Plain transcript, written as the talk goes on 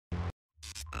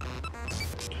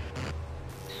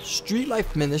Street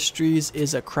Life Ministries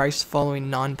is a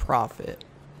Christ-following nonprofit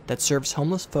that serves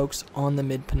homeless folks on the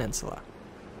Mid-Peninsula.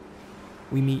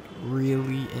 We meet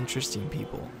really interesting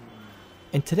people,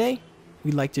 and today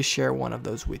we'd like to share one of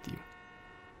those with you.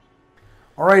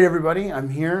 All right, everybody, I'm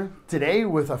here today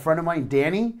with a friend of mine,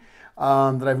 Danny,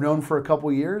 that I've known for a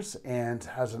couple years and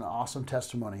has an awesome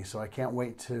testimony. So I can't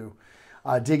wait to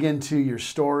dig into your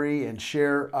story and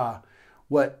share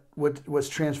what's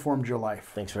transformed your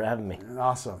life. Thanks for having me.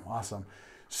 Awesome, awesome.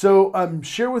 So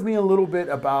share with me a little bit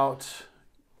about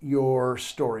your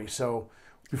story. So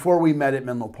before we met at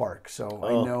Menlo Park, so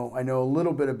I know a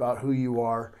little bit about who you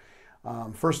are.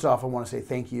 First off, I want to say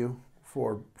thank you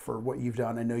for what you've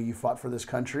done. I know you fought for this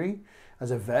country as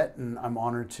a vet, and I'm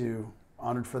honored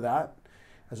for that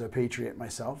as a patriot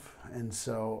myself. And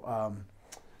so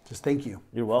just thank you.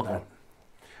 You're welcome.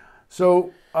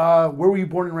 So where were you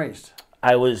born and raised?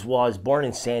 I was born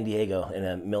in San Diego in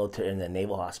a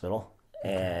naval hospital,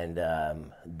 and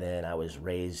then I was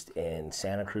raised in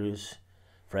Santa Cruz,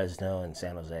 Fresno, and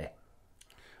San Jose.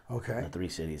 Okay. The three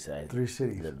cities that I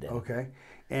lived in. Okay.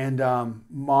 And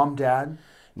mom, dad?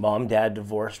 Mom, dad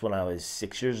divorced when I was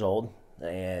 6 years old,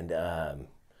 and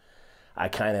I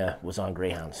kind of was on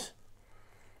Greyhounds,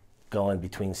 going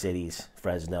between cities,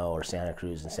 Fresno or Santa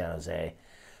Cruz and San Jose,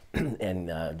 and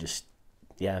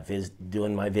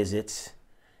doing my visits.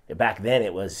 Back then,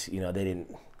 it was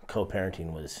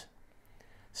co-parenting was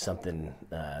something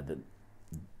that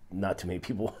not too many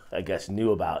people, I guess,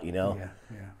 knew about. Yeah.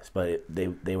 But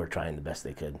they were trying the best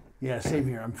they could. Yeah, same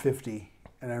here. I'm 50,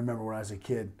 and I remember when I was a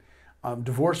kid,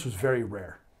 divorce was very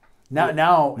rare.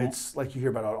 Now it's like you hear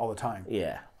about it all the time.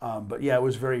 Yeah. But yeah, it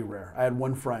was very rare. I had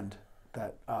one friend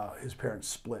that his parents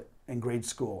split in grade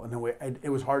school, and it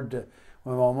was hard to.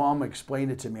 When my mom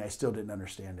explained it to me, I still didn't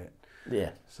understand it.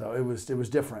 Yeah. So it was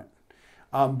different.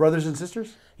 Brothers and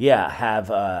sisters? Yeah, I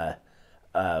have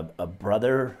a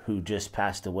brother who just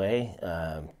passed away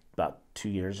about 2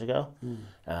 years ago.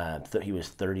 He was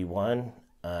 31,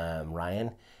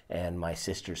 Ryan, and my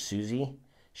sister Susie.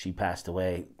 She passed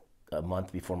away a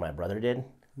month before my brother did.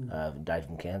 Died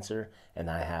from cancer. And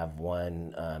I have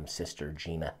one sister,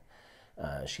 Gina.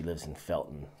 She lives in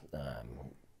Felton.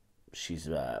 She's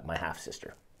my half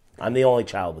sister. I'm the only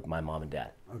child with my mom and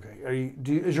dad. Okay.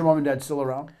 Is your mom and dad still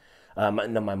around?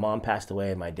 No, my mom passed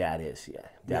away, and my dad is.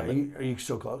 Yeah. Are you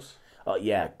still close?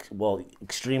 Yeah. Well,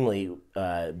 extremely.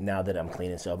 Now that I'm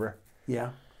clean and sober. Yeah.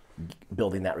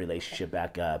 Building that relationship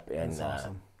back up, and that's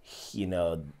awesome. You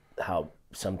know how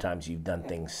sometimes you've done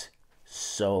things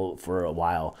so for a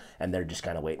while, and they're just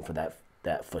kind of waiting for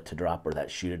that foot to drop or that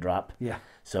shoe to drop. Yeah.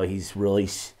 So he's really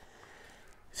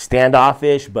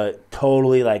standoffish, but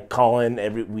totally like calling.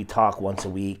 We talk once a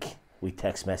week. We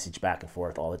text message back and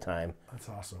forth all the time. That's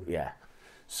awesome. Yeah.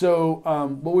 So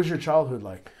what was your childhood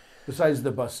like, besides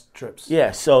the bus trips?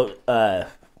 Yeah. So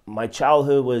my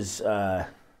childhood was it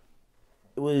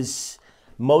was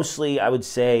mostly, I would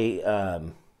say,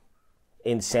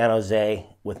 in San Jose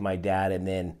with my dad, and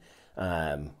then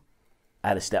I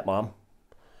had a stepmom,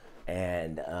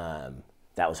 and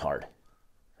that was hard.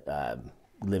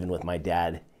 Living with my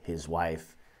dad, his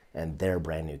wife, and their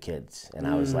brand new kids, and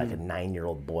I was like a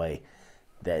 9-year-old boy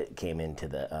that came into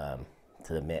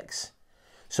the mix.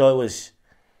 So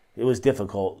it was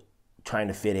difficult trying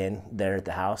to fit in there at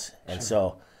the house, and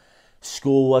so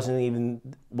school I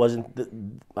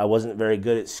wasn't very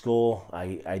good at school.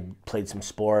 I played some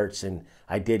sports, and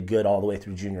I did good all the way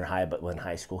through junior high, but when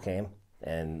high school came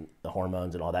and the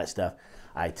hormones and all that stuff,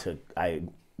 I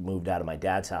moved out of my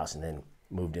dad's house and then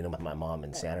moved in with my mom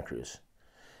in Santa Cruz.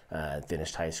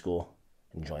 Finished high school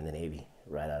and joined the Navy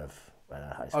right out of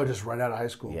high school. Oh, just right out of high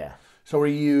school. Yeah. So were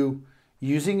you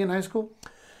using in high school?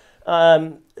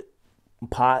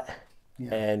 Pot,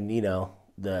 and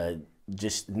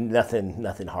just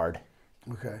nothing hard.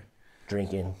 Okay.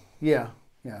 Drinking. Yeah,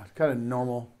 kind of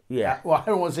normal. Yeah. Well, I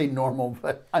don't want to say normal,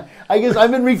 but I guess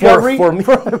I'm in recovery. For me.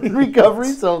 I'm in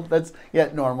recovery, so that's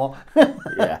normal.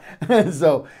 Yeah.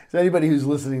 So anybody who's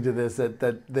listening to this that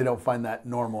they don't find that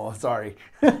normal, sorry.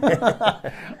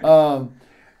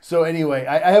 So anyway,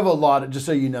 I have a lot. Just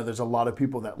so you know, there's a lot of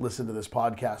people that listen to this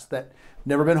podcast that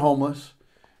never been homeless,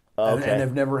 and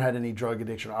have never had any drug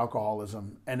addiction or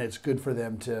alcoholism, and it's good for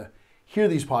them to hear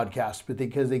these podcasts, but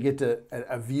because they get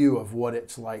a view of what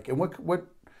it's like and what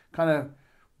kind of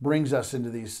brings us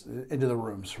into the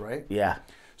rooms, right? Yeah.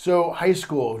 So high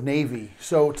school, Navy.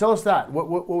 So tell us that.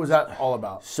 What was that all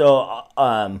about? So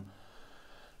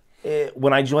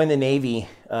when I joined the Navy,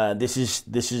 this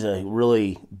is a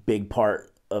really big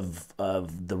part of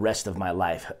the rest of my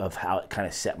life, of how it kind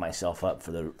of set myself up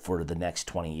for the next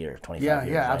 20 years, 25 Yeah,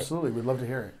 years. yeah, right? absolutely. We'd love to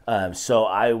hear it. So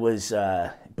I was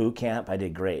boot camp. I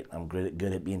did great. I'm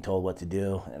good at being told what to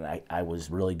do, and I was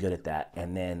really good at that.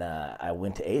 And then I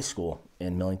went to A school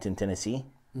in Millington, Tennessee,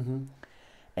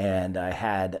 and I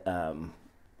had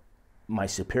my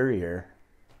superior,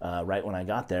 right when I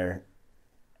got there,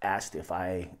 asked if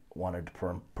I wanted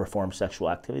to perform sexual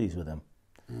activities with him.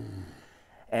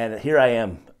 And here I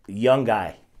am, young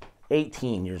guy,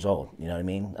 18 years old, you know what I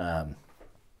mean?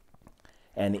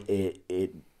 And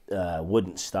it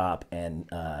wouldn't stop. And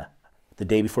the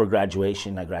day before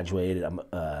graduation, I graduated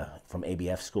from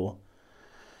ABF school.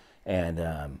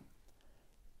 And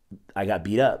I got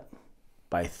beat up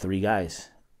by 3 guys.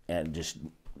 And just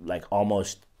like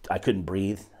almost, I couldn't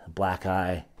breathe, black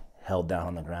eye, held down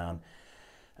on the ground.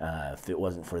 If it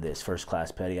wasn't for this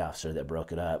first-class petty officer that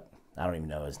broke it up, I don't even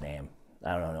know his name.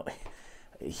 I don't know.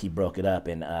 He broke it up,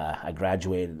 and I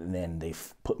graduated, and then they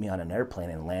put me on an airplane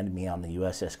and landed me on the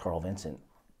USS Carl Vinson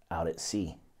out at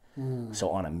sea. So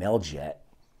on a mail jet.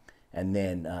 And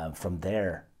then from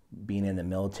there, being in the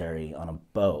military on a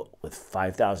boat with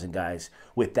 5,000 guys,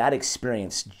 with that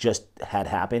experience just had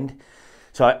happened.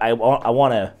 So I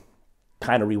want to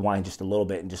kind of rewind just a little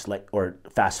bit and just or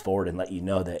fast forward and let you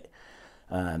know that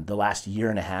the last year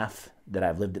and a half that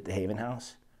I've lived at the Haven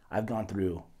House, I've gone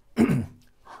through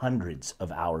hundreds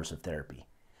of hours of therapy,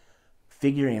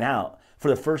 figuring out for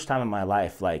the first time in my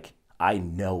life, like, I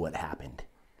know what happened.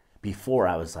 Before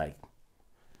I was like,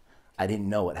 I didn't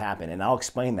know what happened. And I'll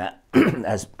explain that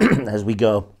as we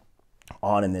go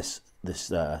on in this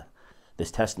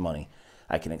testimony.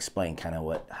 I can explain kind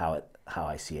of how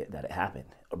I see it, that it happened,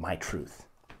 or my truth.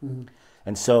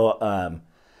 And so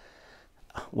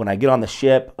when I get on the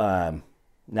ship, now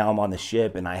I'm on the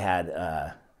ship, and I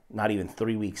had not even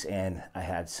 3 weeks in, I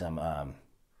had some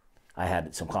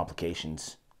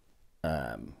complications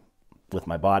with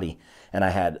my body, and I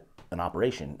had an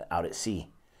operation out at sea.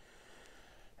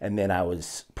 And then I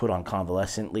was put on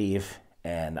convalescent leave,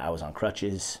 and I was on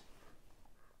crutches.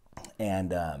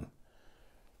 And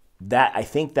I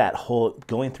think that whole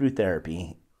going through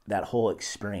therapy, that whole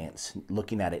experience,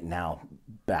 looking at it now,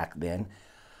 back then,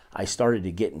 I started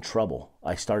to get in trouble.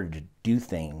 I started to do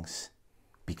things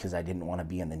because I didn't want to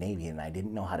be in the Navy, and I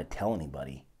didn't know how to tell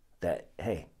anybody that,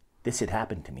 hey, this had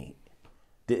happened to me.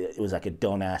 It was like a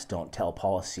don't ask, don't tell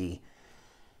policy.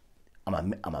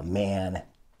 I'm a man.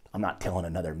 I'm not telling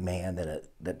another man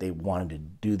that they wanted to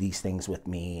do these things with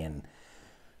me. And,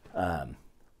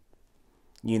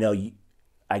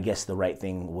 I guess the right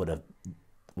thing would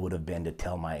have been to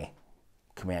tell my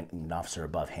commanding officer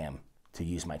above him to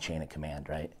use my chain of command,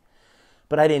 right?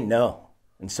 But I didn't know.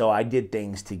 And so I did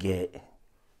things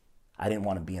I didn't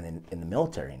want to be in the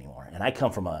military anymore. And I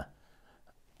come from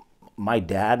my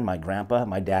dad,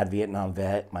 Vietnam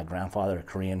vet, my grandfather, a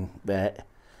Korean vet,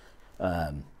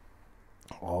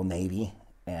 all Navy.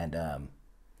 And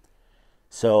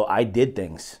so I did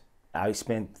things. I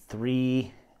spent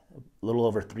a little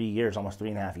over 3 years, almost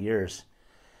 3.5 years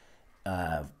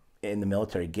in the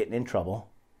military, getting in trouble,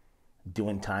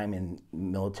 doing time in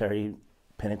military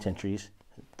penitentiaries.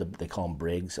 They call them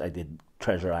brigs. I did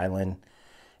Treasure Island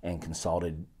and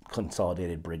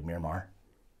consolidated Brig Miramar.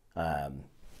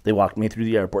 They walked me through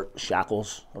the airport,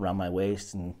 shackles around my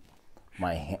waist and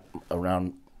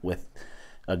around with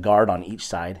a guard on each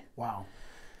side. Wow.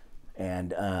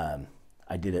 And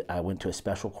I did it. I went to a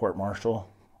special court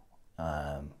martial.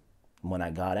 When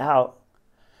I got out,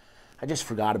 I just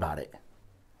forgot about it.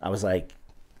 I was like,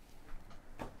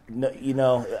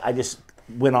 no, I just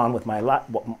went on with my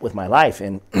life,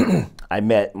 and I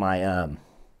met my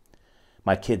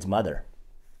kid's mother,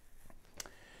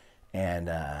 and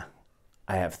I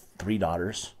have 3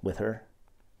 daughters with her,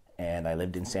 and I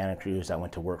lived in Santa Cruz. I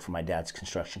went to work for my dad's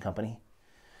construction company,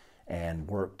 and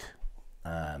worked,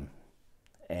 and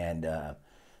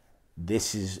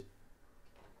this is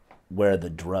where the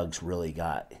drugs really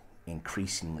got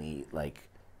increasingly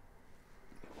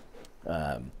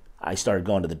I started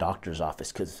going to the doctor's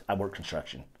office because I work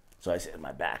construction. So I said,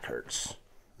 my back hurts,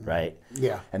 right?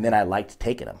 Yeah. And then I liked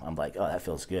taking them. I'm like, oh, that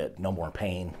feels good. No more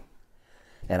pain.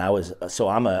 And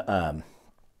I'm a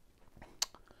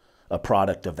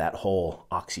product of that whole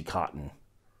Oxycontin.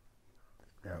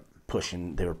 Yep.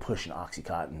 They were pushing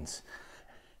Oxycontins,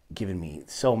 giving me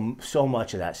so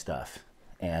much of that stuff.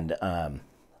 And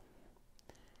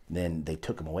then they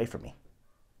took them away from me.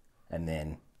 And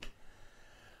then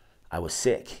I was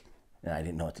sick, and I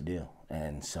didn't know what to do.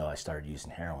 And so I started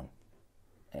using heroin.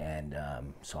 And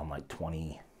so I'm like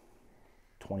 20,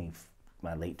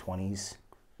 my late 20s,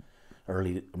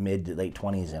 early, mid to late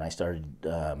 20s, and I started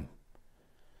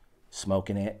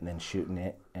smoking it and then shooting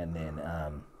it, and then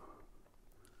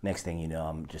next thing you know,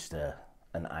 I'm just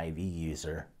an IV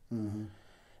user,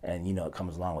 and you know it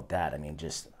comes along with that. I mean,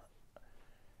 just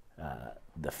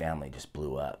the family just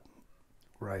blew up.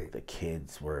 Right. The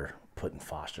kids were put in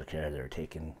foster care. They were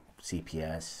taking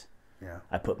CPS. Yeah.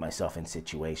 I put myself in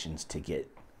situations to get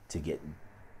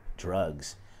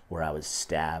drugs where I was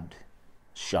stabbed,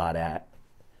 shot at,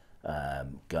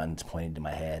 guns pointed to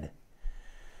my head,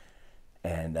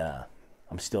 and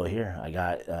I'm still here. I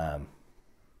got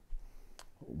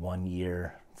 1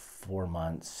 year, 4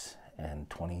 months, and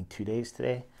 22 days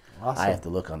today. Awesome. I have to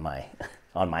look on my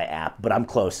app, but I'm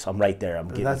close. I'm right there.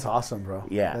 That's awesome, bro.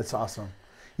 Yeah. That's awesome.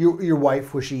 Your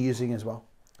wife, was she using as well?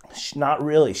 Not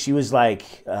really. She was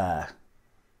like, I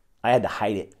had to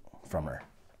hide it from her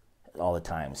all the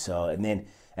time. So,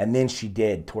 and then she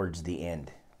did towards the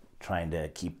end, trying to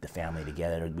keep the family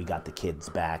together. We got the kids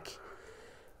back,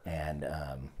 and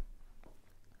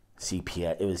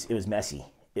CPS. It was messy.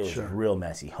 It was real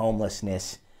messy.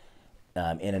 Homelessness,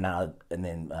 in and out, and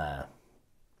then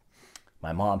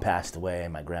my mom passed away.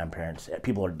 My grandparents,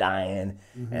 people are dying,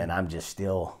 and I'm just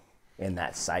still in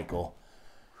that cycle.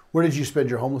 Where did you spend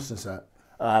your homelessness at?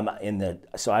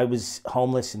 So I was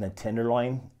homeless in the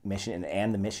Tenderloin Mission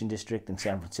and the Mission District in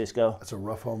San Francisco. That's a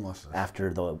rough homelessness.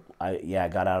 After I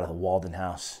got out of the Walden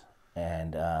House,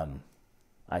 and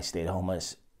I stayed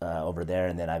homeless over there,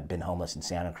 and then I've been homeless in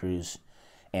Santa Cruz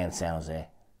and San Jose.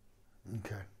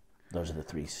 Okay. Those are the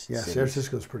three Yeah, cities. San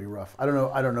Francisco's pretty rough. I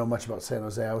don't know much about San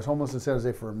Jose. I was homeless in San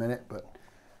Jose for a minute, but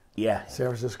Yeah. San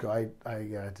Francisco, I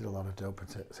did a lot of dope in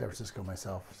San Francisco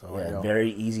myself. So Yeah, I know.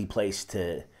 very easy place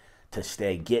to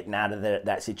stay. Getting out of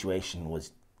that situation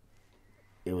was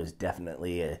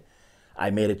definitely I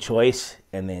made a choice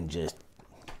and then just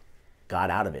got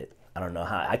out of it. I don't know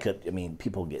how I could. I mean,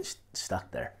 people get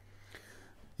stuck there.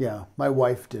 Yeah, my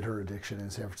wife did her addiction in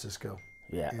San Francisco.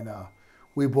 Yeah. And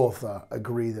we both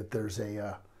agree that there's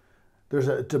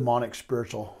a demonic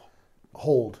spiritual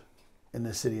hold in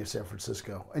the city of San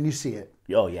Francisco, and you see it.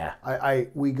 Oh yeah.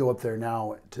 We go up there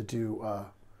now to do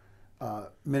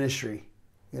ministry,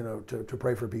 to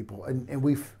pray for people, and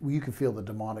you can feel the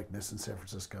demonicness in San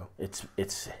Francisco.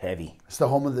 It's heavy. It's the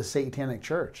home of the Satanic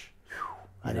Church.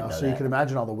 I didn't know so that. you can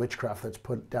imagine all the witchcraft that's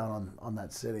put down on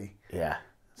that city. Yeah.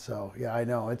 So yeah, I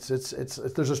know it's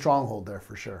there's a stronghold there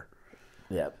for sure.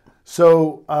 Yep.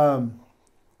 So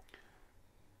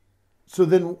so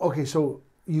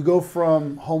you go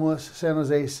from homeless San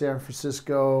Jose, San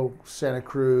Francisco, Santa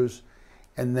Cruz,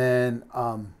 and then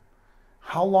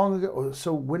how long ago?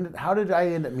 So how did I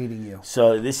end up meeting you?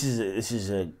 So this is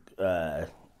a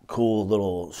cool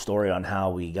little story on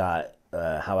how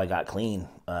I got clean.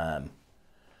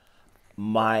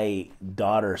 My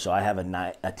daughter, so I have a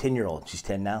 10-year-old. She's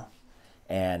 10 now,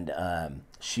 and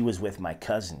she was with my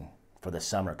cousin for the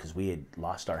summer because we had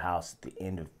lost our house at the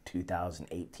end of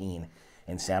 2018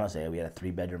 in San Jose. We had a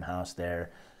 3-bedroom house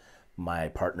there. My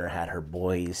partner had her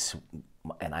boys,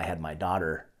 and I had my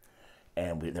daughter,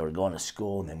 and they were going to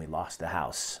school, and then we lost the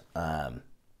house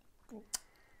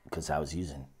because I was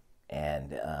using,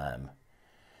 and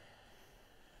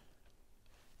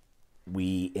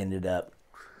we ended up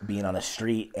being on the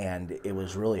street, and it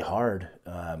was really hard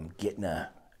getting a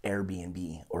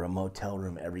Airbnb or a motel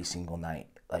room every single night,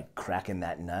 like cracking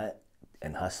that nut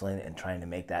and hustling and trying to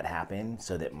make that happen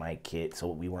so that so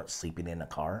we weren't sleeping in a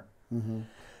car,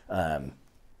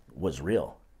 was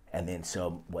real. And then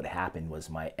so what happened was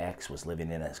my ex was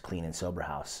living in a clean and sober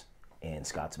house in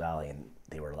Scotts Valley, and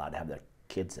they were allowed to have their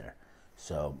kids there.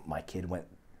 So my kid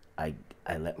I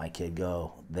let my kid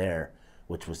go there,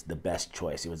 which was the best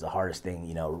choice. It was the hardest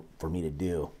thing, for me to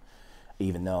do,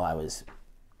 even though I was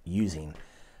using.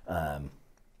 And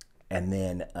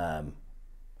then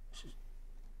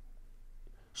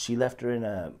she left her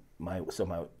in my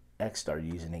ex started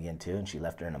using again too, and she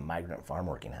left her in a migrant farm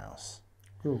working house.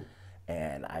 Ooh.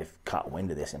 And I caught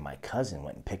wind of this, and my cousin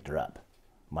went and picked her up,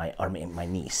 my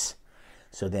niece.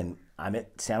 So then I'm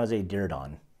at San Jose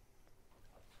Diridon,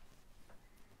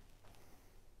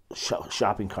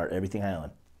 shopping cart, everything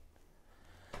I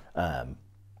own.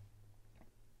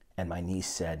 And my niece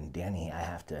said, "Danny, I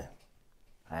have to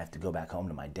go back home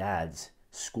to my dad's.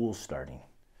 School's starting.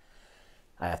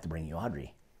 I have to bring you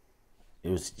Audrey." She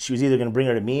was either going to bring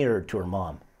her to me or to her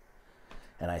mom.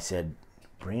 And I said,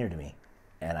 "Bring her to me."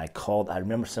 And I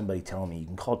remember somebody telling me, you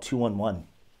can call 211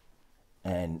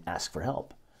 and ask for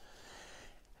help.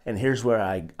 And here's where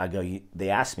I go,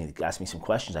 they asked me some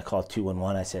questions. I called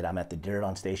 211. I said, "I'm at the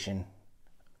Diridon station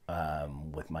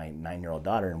with my 9-year-old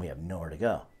daughter, and we have nowhere to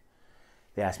go."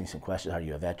 they asked me some questions. Are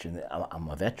you a veteran? I'm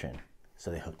a veteran.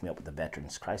 So they hooked me up with the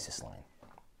Veterans Crisis Line.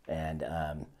 And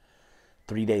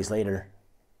 3 days later,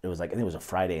 it was like, I think it was a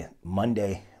Friday,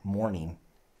 Monday morning,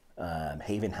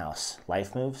 Haven House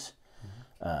Life Moves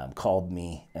called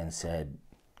me and said,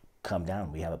 come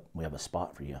down, we have a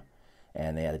spot for you.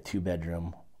 And they had a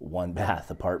 2-bedroom, 1-bath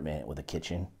apartment with a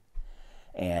kitchen.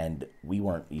 And we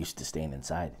weren't used to staying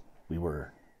inside. We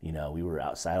were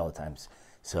outside all the times.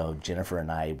 So Jennifer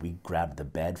and I, we grabbed the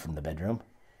bed from the bedroom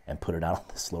and put it out on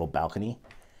this little balcony.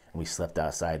 And we slept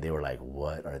outside. They were like,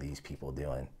 what are these people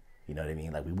doing? You know what I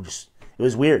mean? Like, it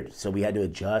was weird. So we had to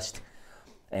adjust.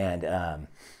 And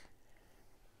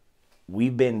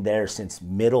we've been there since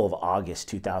middle of August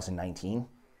 2019.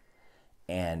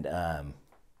 And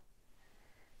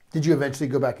did you eventually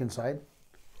go back inside?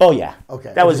 Oh yeah.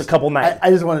 Okay. That was a couple nights. I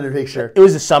just wanted to make sure. It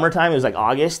was the summertime. It was like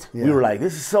August. Yeah. We were like,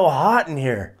 this is so hot in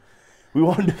here. We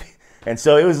wanted to be. And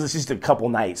so it was just a couple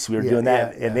nights we were doing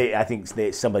that. Yeah. And I think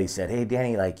somebody said, hey,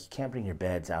 Danny, like, you can't bring your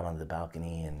beds out onto the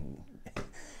balcony, and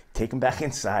take them back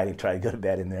inside and try to go to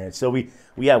bed in there. And so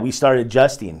we started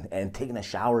adjusting and taking a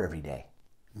shower every day.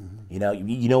 Mm-hmm.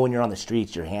 You know when you're on the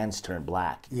streets, your hands turn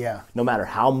black. Yeah. No matter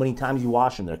how many times you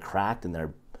wash them, they're cracked and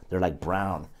they're like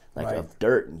brown, like right. of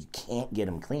dirt, and you can't get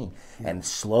them clean. Yeah. And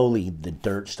slowly the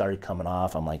dirt started coming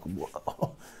off. I'm like,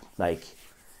 whoa, like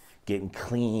getting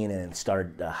clean, and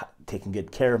started taking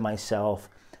good care of myself.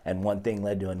 And one thing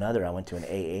led to another. I went to an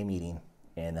AA meeting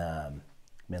in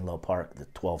Menlo Park, the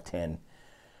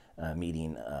 1210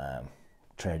 meeting,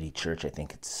 Trinity Church, I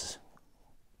think it's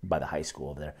by the high school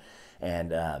over there.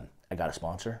 And I got a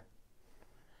sponsor.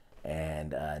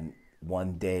 And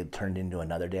one day turned into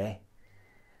another day.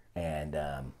 And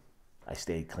I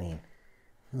stayed clean.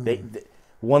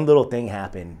 One little thing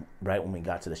happened right when we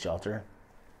got to the shelter,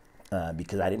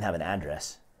 because I didn't have an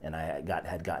address, and I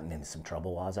had gotten into some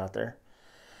trouble while I was out there.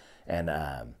 And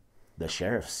the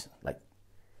sheriffs, like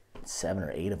 7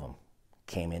 or 8 of them,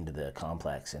 came into the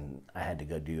complex, and I had to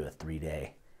go do a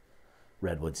 3-day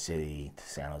Redwood City to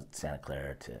Santa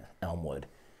Clara to Elmwood,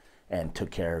 and took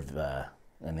care of,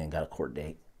 and then got a court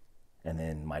date. And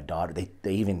then my daughter,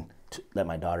 they even let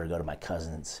my daughter go to my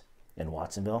cousins in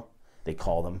Watsonville. They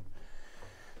called them.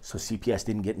 So CPS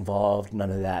didn't get involved,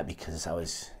 none of that, because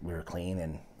we were clean.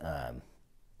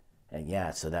 And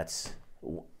yeah, so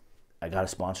I got a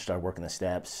sponsor, started working the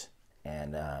steps,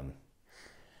 and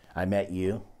I met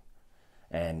you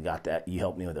and got that. You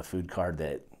helped me with a food card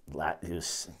that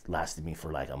lasted me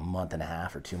for like a month and a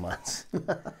half or 2 months. It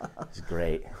was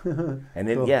great. And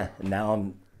then, cool. Yeah, now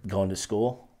I'm going to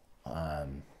school.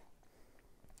 I'm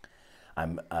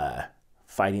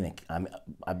fighting. I'm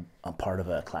part of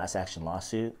a class action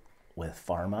lawsuit with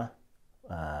Pharma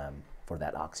for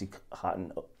that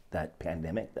OxyContin, that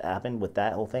pandemic that happened with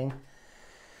that whole thing.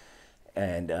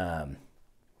 And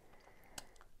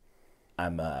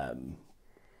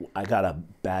I got a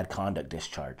bad conduct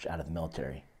discharge out of the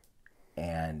military,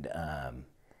 and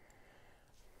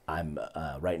I'm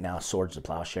right now. Swords to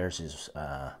Plowshares is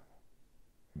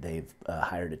they've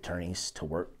hired attorneys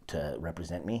to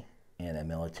represent me in a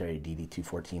military DD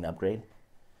 214 upgrade,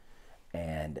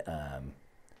 and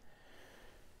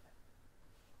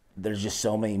there's just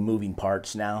so many moving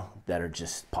parts now that are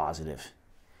just positive.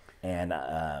 And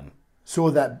so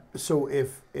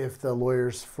if the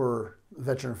lawyers for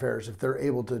Veteran Affairs, if they're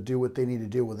able to do what they need to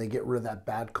do, will they get rid of that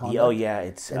bad conduct? Oh yeah,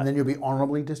 and then you'll be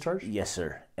honorably discharged? Yes,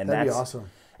 sir. And that'd be awesome.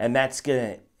 And that's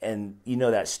gonna, and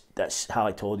that's how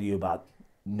I told you about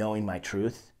knowing my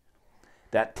truth.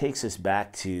 That takes us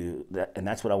back to that, and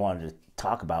that's what I wanted to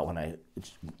talk about when I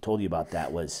told you about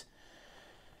that, was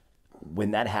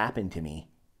when that happened to me.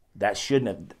 That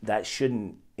shouldn't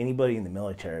anybody in the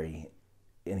military,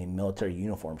 in a military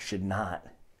uniform, should not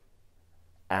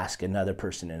ask another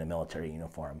person in a military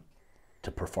uniform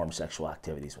to perform sexual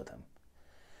activities with them.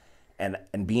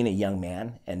 And being a young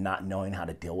man and not knowing how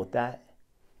to deal with that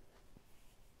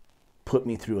put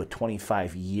me through a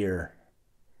 25-year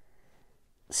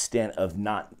stint of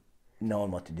not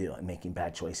knowing what to do and making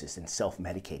bad choices and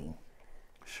self-medicating.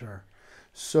 Sure.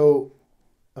 So,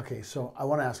 okay, so I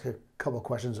want to ask a couple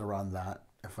questions around that,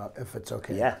 if it's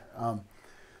okay. Yeah.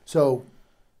 So,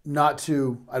 I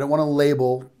don't want to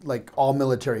label like all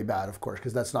military bad, of course,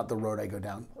 because that's not the road I go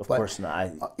down. Of course not.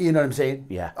 You know what I'm saying?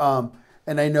 Yeah.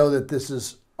 And I know that this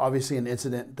is obviously an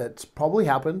incident that probably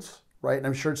happens, right? And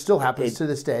I'm sure it still happens to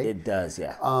this day. It does,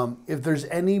 yeah. If there's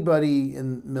anybody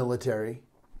in military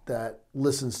that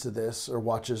listens to this or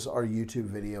watches our YouTube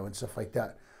video and stuff like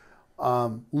that,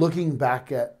 looking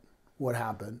back at what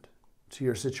happened to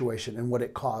your situation and what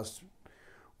it caused,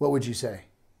 what would you say?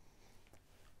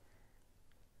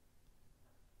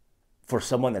 for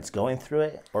someone that's going through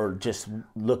it, or just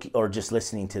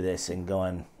listening to this and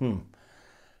going,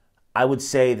 I would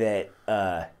say that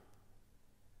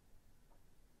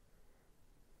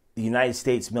the United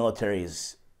States military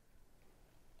is.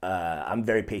 I'm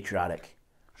very patriotic.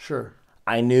 Sure.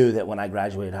 I knew that when I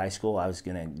graduated high school, I was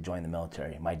going to join the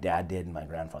military. My dad did, and my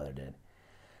grandfather did.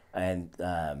 And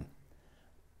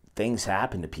things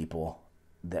happen to people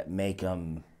that make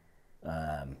them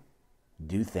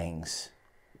do things.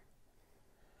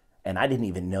 And I didn't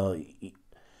even know.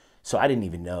 So I didn't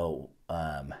even know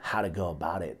how to go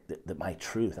about it. My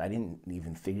truth. I didn't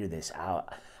even figure this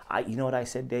out. You know what I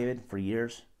said, David? For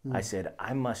years, I said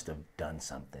I must have done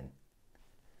something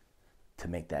to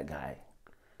make that guy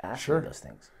ask me those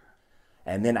things.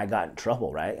 And then I got in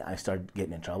trouble, right? I started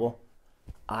getting in trouble.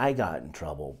 I got in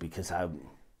trouble because I'm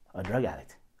a drug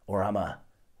addict, or I'm a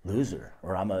loser,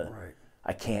 or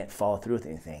I can't follow through with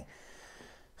anything.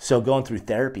 So going through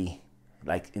therapy,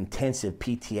 like intensive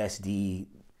PTSD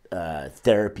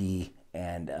therapy,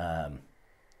 and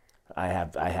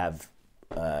I've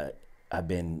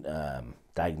been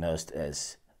diagnosed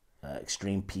as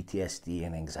extreme PTSD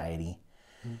and anxiety.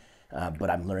 But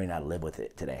I'm learning how to live with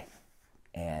it today,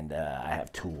 and I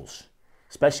have tools,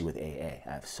 especially with AA.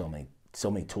 I have so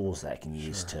many tools that I can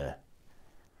use to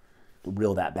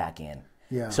reel that back in.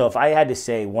 Yeah. So if I had to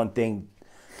say one thing,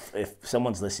 if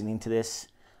someone's listening to this,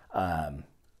 I'm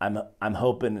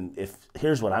hoping.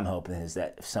 Here's what I'm hoping is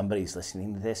that if somebody's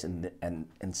listening to this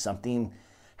and something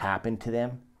happened to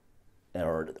them,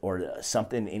 or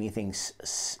something, anything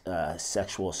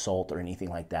sexual assault or anything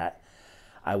like that,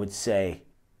 I would say,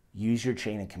 use your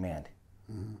chain of command.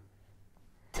 Mm-hmm.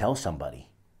 Tell somebody.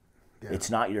 Yeah. It's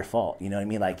not your fault. You know what I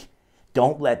mean? Like,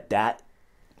 don't let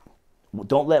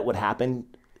what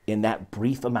happened in that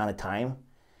brief amount of time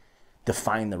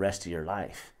define the rest of your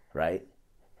life, right?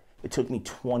 It took me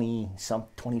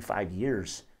 25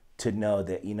 years to know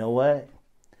that, you know what?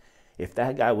 If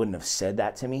that guy wouldn't have said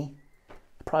that to me,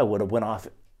 I probably would have went off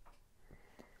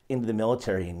into the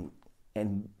military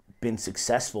and been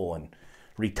successful and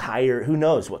retire. Who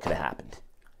knows what could have happened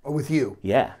with you?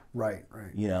 Yeah, right.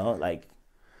 You know, like,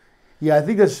 yeah, I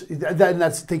think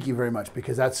that's thank you very much,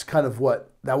 because that's kind of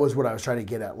what I was trying to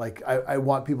get at. Like, I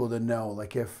want people to know,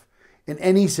 like, if in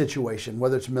any situation,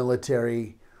 whether it's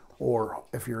military or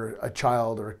if you're a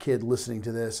child or a kid listening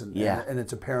to this, and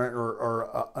it's a parent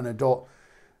or an adult,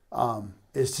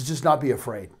 is to just not be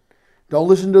afraid. Don't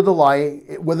listen to the lie,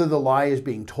 whether the lie is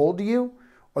being told to you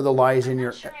or the lie is in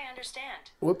your. Sure, I understand.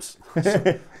 Whoops.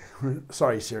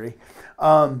 Sorry, Siri.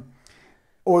 Or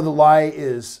the lie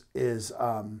is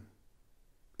in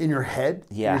your head.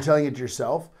 Yeah. You're telling it to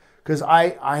yourself. Because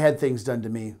I had things done to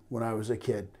me when I was a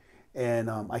kid, and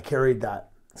I carried that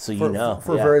so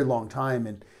for a very long time,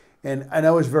 and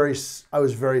I was very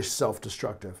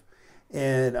self-destructive,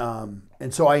 and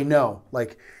so I know,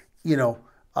 like, you know,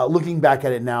 looking back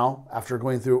at it now after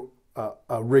going through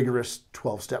a rigorous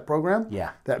 12-step program.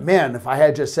 Yeah. That, man, if I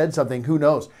had just said something, who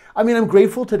knows? I mean, I'm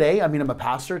grateful today. I mean, I'm a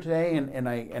pastor today, and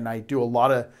I do a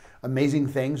lot of amazing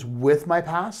things with my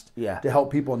past to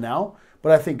help people now.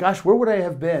 But I think, gosh, where would I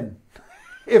have been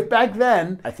if back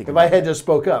then, if I had just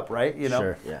spoke up, right? You know.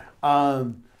 Sure. Yeah.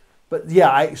 But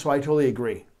yeah, so I totally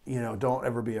agree. You know, don't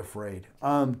ever be afraid.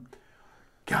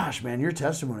 Gosh, man, your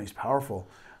testimony is powerful.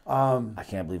 I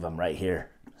can't believe I'm right here,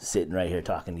 sitting right here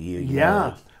talking to you.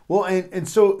 Yeah. Well, and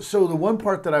so the one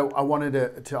part that I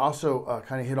wanted to also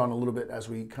kind of hit on a little bit as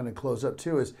we kind of close up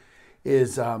too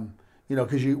is you know,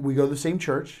 because we go to the same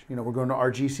church. You know, we're going to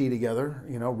RGC together.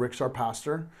 You know, Rick's our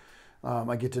pastor.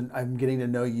 I'm getting to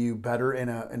know you better in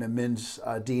a men's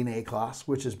DNA class,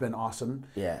 which has been awesome.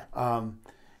 Yeah.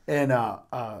 And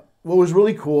what was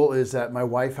really cool is that my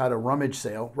wife had a rummage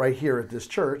sale right here at this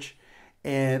church.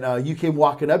 And you came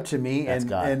walking up to me,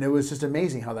 and it was just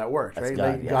amazing how that worked, right?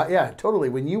 God, like, God, totally.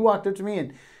 When you walked up to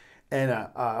me, and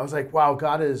I was like, wow,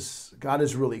 God is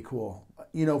really cool.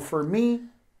 You know, for me,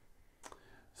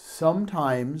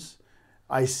 sometimes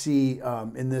I see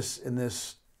in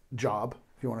this job,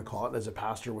 if you want to call it, as a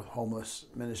pastor with homeless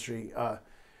ministry,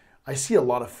 I see a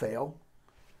lot of fail.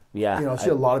 Yeah. You know, I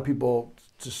see a lot of people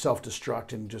just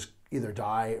self-destruct and just either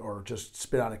die or just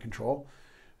spin out of control.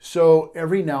 So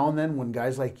every now and then, when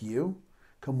guys like you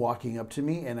come walking up to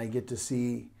me, and I get to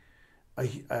see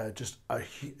just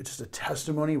a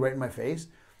testimony right in my face,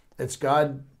 it's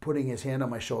God putting His hand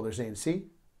on my shoulder, saying, "See,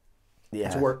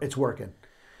 it's working."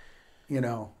 You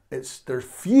know, there's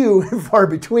few and far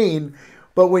between,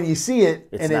 but when you see it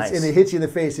and it hits you in the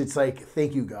face, it's like,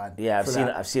 thank you, God. Yeah,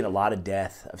 I've seen a lot of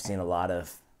death. I've seen a lot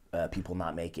of people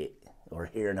not make it, or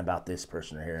hearing about this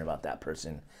person or hearing about that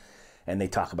person. and they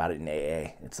talk about it in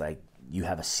AA. It's like you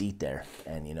have a seat there,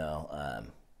 and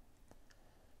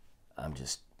I'm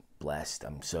just blessed.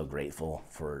 I'm so grateful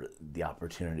for the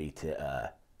opportunity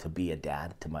to be a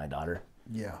dad to my daughter.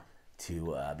 Yeah.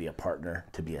 To be a partner,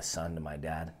 to be a son to my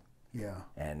dad. Yeah.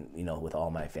 And with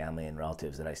all my family and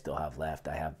relatives that I still have left,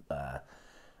 I have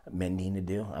mending to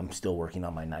do. I'm still working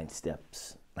on my ninth step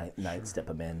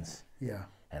amends. Yeah.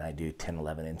 And I do 10,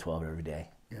 11, and 12 every day.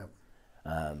 Yep.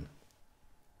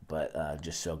 But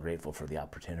just so grateful for the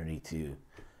opportunity to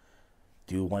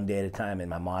do one day at a time. And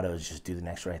my motto is just do the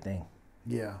next right thing.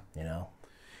 Yeah.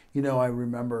 I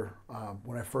remember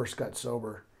when I first got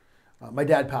sober, my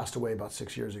dad passed away about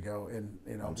 6 years ago, and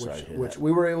which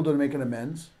we were able to make an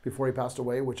amends before he passed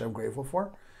away, which I'm grateful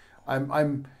for.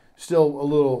 I'm still a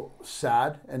little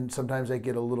sad, and sometimes I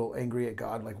get a little angry at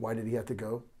God, like why did he have to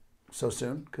go so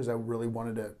soon? Because I really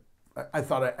wanted to. I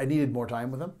thought I needed more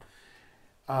time with him.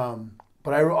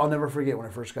 But I'll never forget when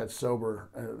I first got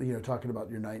sober. Talking about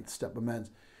your ninth step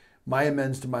amends. My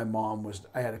amends to my mom was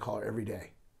I had to call her every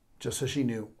day, just so she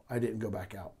knew I didn't go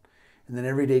back out, and then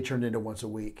every day turned into once a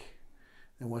week.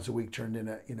 And once a week turned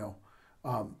into,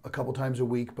 a couple times a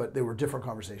week, but they were different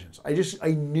conversations. I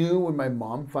knew when my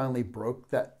mom finally broke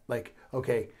that, like,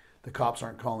 okay, the cops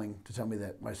aren't calling to tell me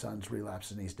that my son's relapsed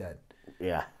and he's dead.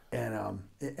 Yeah. And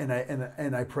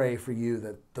I pray for you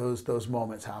that those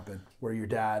moments happen where your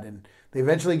dad and they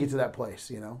eventually get to that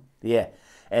place, Yeah.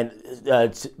 And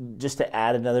just to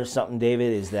add another something,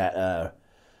 David, is that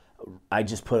I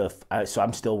just so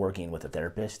I'm still working with a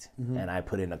therapist, and I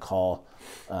put in a call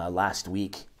last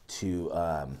week to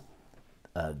a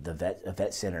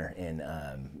vet center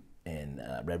in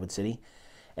Redwood City,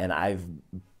 and I've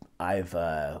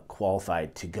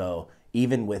qualified to go.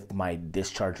 Even with my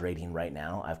discharge rating right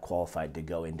now, I've qualified to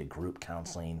go into group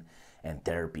counseling and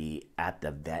therapy at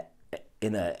the vet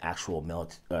in an actual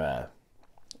a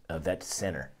vet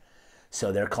center.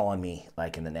 So they're calling me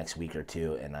like in the next week or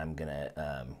two, and I'm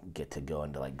gonna get to go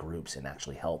into like groups and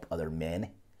actually help other men,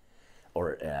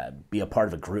 or be a part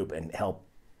of a group and help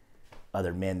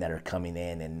other men that are coming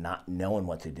in and not knowing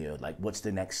what to do. Like, what's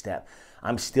the next step?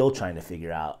 I'm still trying to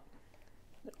figure out,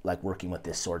 like working with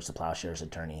this Swords to Plowshares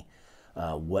attorney,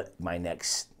 what my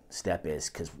next step is,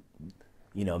 because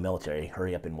military,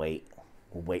 hurry up and wait.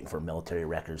 We're waiting for military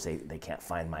records. They can't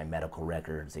find my medical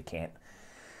records. They can't.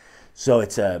 So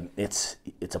it's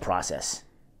a process,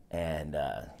 and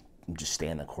I'm just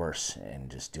staying the course and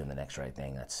just doing the next right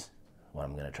thing. That's what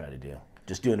I'm going to try to do.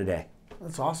 Just doing today.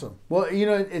 That's awesome. Well,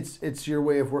 it's your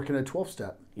way of working a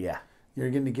 12-step. Yeah. You're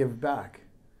getting to give back.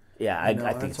 Yeah, I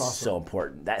think it's awesome. so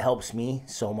important. That helps me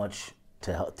so much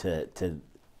to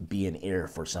be an ear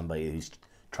for somebody who's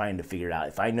trying to figure it out.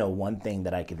 If I know one thing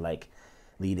that I could like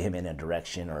lead him in a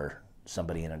direction, or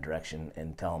somebody in a direction,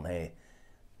 and tell him, hey,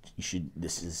 you should.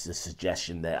 This is a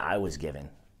suggestion that I was given,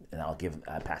 and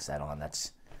I pass that on.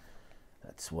 That's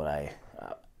what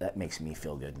that makes me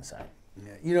feel good inside.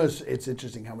 Yeah, it's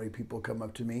interesting how many people come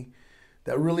up to me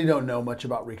that really don't know much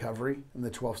about recovery and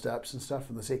the 12 steps and stuff,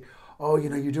 and they say, "Oh,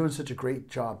 you're doing such a great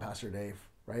job, Pastor Dave,"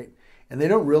 right? And they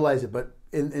don't realize it, but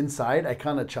inside, I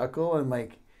kind of chuckle and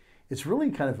like, it's really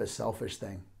kind of a selfish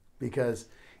thing, because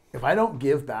if I don't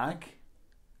give back,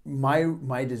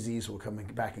 my disease will come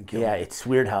back and kill me. Yeah, it's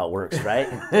weird how it works, right?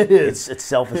 It is. It's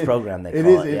selfish program, they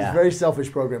call it. It's a very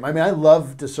selfish program. I mean, I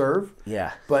love to serve.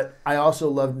 Yeah. But I also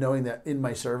love knowing that in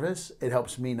my service, it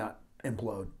helps me not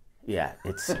implode. Yeah,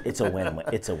 it's a win-win.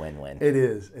 It's a win-win. It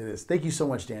is. Thank you so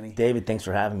much, Danny. David, thanks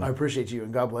for having me. I appreciate you,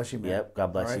 and God bless you, man. Yep,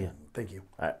 God bless All right? you. Thank you.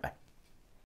 All right, bye.